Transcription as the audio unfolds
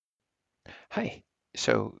Hi.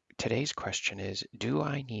 So today's question is, do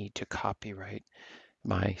I need to copyright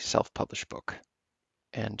my self-published book?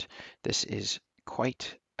 And this is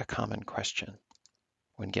quite a common question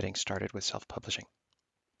when getting started with self-publishing.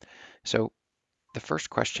 So the first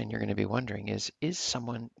question you're going to be wondering is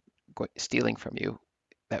someone stealing from you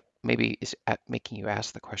that maybe is making you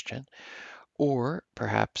ask the question? Or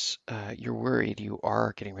perhaps you're worried you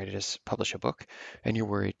are getting ready to publish a book and you're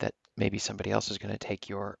worried that maybe somebody else is going to take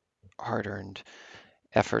your hard-earned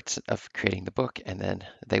efforts of creating the book, and then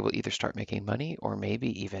they will either start making money or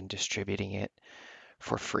maybe even distributing it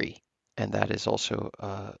for free. And that is also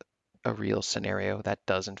a real scenario that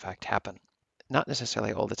does in fact happen. Not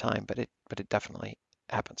necessarily all the time, but it definitely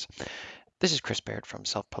happens. This is Chris Baird from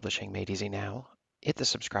Self Publishing Made Easy Now. Hit the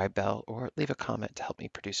subscribe bell or leave a comment to help me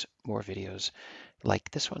produce more videos like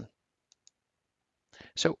this one.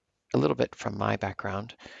 So, a little bit from my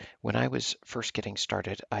background. When I was first getting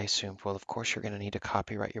started, I assumed, well, of course, you're going to need to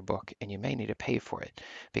copyright your book and you may need to pay for it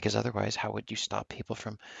because otherwise, how would you stop people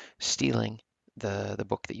from stealing the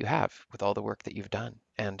book that you have with all the work that you've done?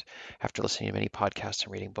 And after listening to many podcasts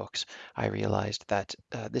and reading books, I realized that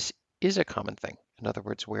this is a common thing. In other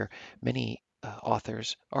words, where many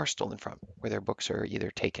authors are stolen from, where their books are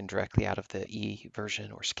either taken directly out of the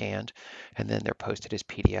e-version or scanned, and then they're posted as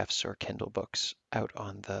PDFs or Kindle books out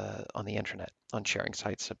on the internet on sharing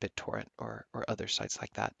sites, a BitTorrent or other sites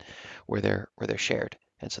like that, where they're shared.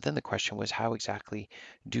 And so then the question was, how exactly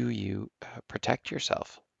do you protect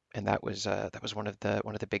yourself? And that was one of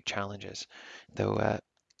the big challenges. Though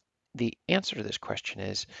the answer to this question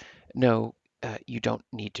is no. You don't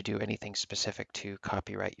need to do anything specific to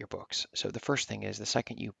copyright your books. So the first thing is the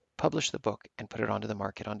second you publish the book and put it onto the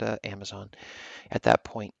market, onto Amazon, at that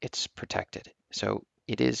point it's protected. So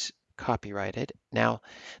it is copyrighted. Now,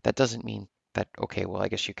 that doesn't mean that, okay, well, I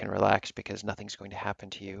guess you can relax because nothing's going to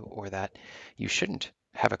happen to you, or that you shouldn't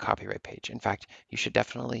have a copyright page. In fact, you should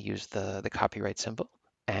definitely use the copyright symbol,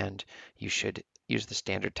 and you should use the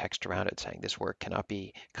standard text around it saying this work cannot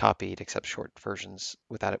be copied except short versions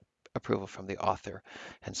without approval from the author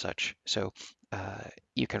and such. So uh,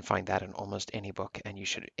 you can find that in almost any book, and you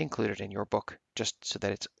should include it in your book just so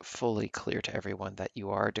that it's fully clear to everyone that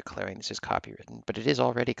you are declaring this is copywritten. But it is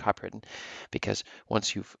already copywritten because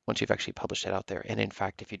once you've actually published it out there, and in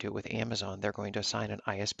fact, if you do it with Amazon, they're going to assign an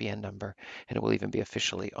ISBN number, and it will even be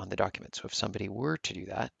officially on the document. So if somebody were to do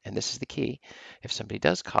that, and this is the key, if somebody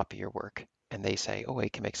does copy your work and they say, oh, we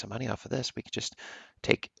can make some money off of this, we could just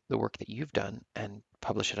take the work that you've done and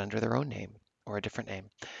publish it under their own name or a different name.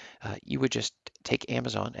 You would just take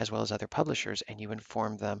Amazon as well as other publishers and you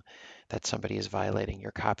inform them that somebody is violating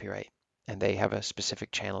your copyright. And they have a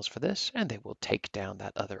specific channels for this, and they will take down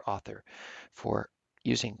that other author for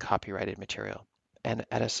using copyrighted material. And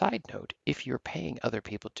at a side note, if you're paying other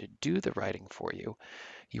people to do the writing for you,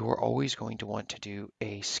 you are always going to want to do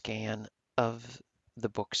a scan of the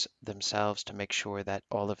books themselves to make sure that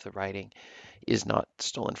all of the writing is not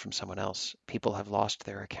stolen from someone else. People have lost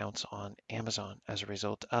their accounts on Amazon as a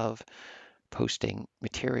result of posting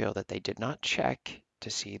material that they did not check to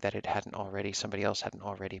see that somebody else hadn't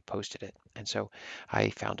already posted it. And so I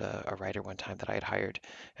found a writer one time that I had hired,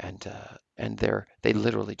 and they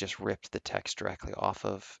literally just ripped the text directly off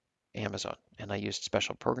of Amazon. And I used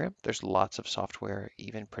special program. There's lots of software,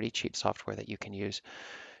 even pretty cheap software that you can use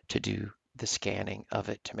to do the scanning of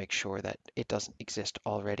it to make sure that it doesn't exist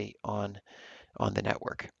already on the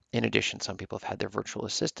network. In addition, some people have had their virtual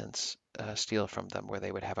assistants steal from them where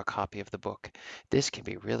they would have a copy of the book. This can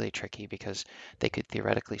be really tricky because they could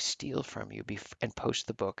theoretically steal from you and post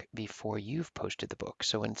the book before you've posted the book.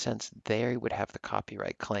 So in a sense, they would have the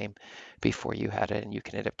copyright claim before you had it, and you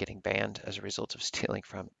can end up getting banned as a result of stealing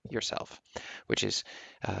from yourself, which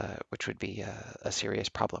would be a serious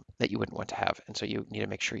problem that you wouldn't want to have. And so you need to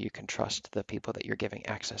make sure you can trust the people that you're giving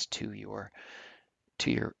access to your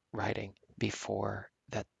writing before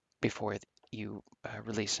you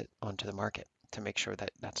release it onto the market to make sure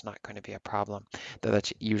that that's not going to be a problem, though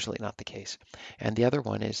that's usually not the case. And the other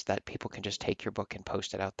one is that people can just take your book and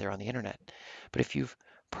post it out there on the internet. But if you've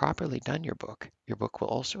properly done your book will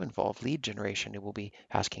also involve lead generation. It will be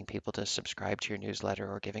asking people to subscribe to your newsletter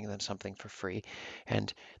or giving them something for free.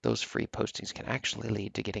 And those free postings can actually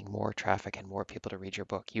lead to getting more traffic and more people to read your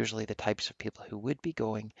book. Usually the types of people who would be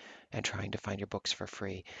going and trying to find your books for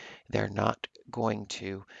free, they're not going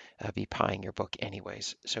to be buying your book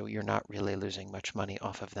anyways. So you're not really losing much money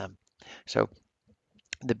off of them. So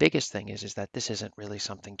The biggest thing is that this isn't really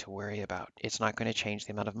something to worry about. It's not going to change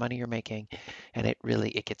the amount of money you're making, and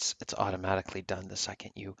it's automatically done the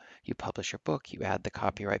second you publish your book. You add the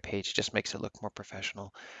copyright page, it just makes it look more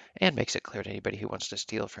professional, and makes it clear to anybody who wants to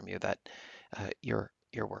steal from you that your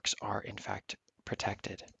works are in fact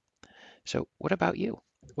protected. So, what about you?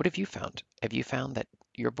 What have you found? Have you found that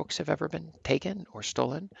your books have ever been taken or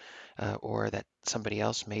stolen, or that somebody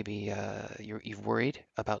else maybe you've worried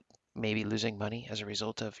about maybe losing money as a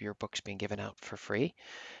result of your books being given out for free?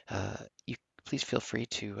 You please feel free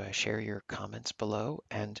to share your comments below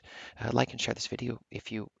and like and share this video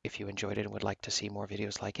if you enjoyed it and would like to see more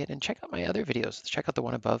videos like it. And check out my other videos. Check out the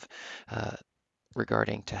one above uh,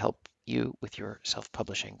 regarding to help you with your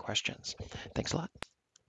self-publishing questions. Thanks a lot.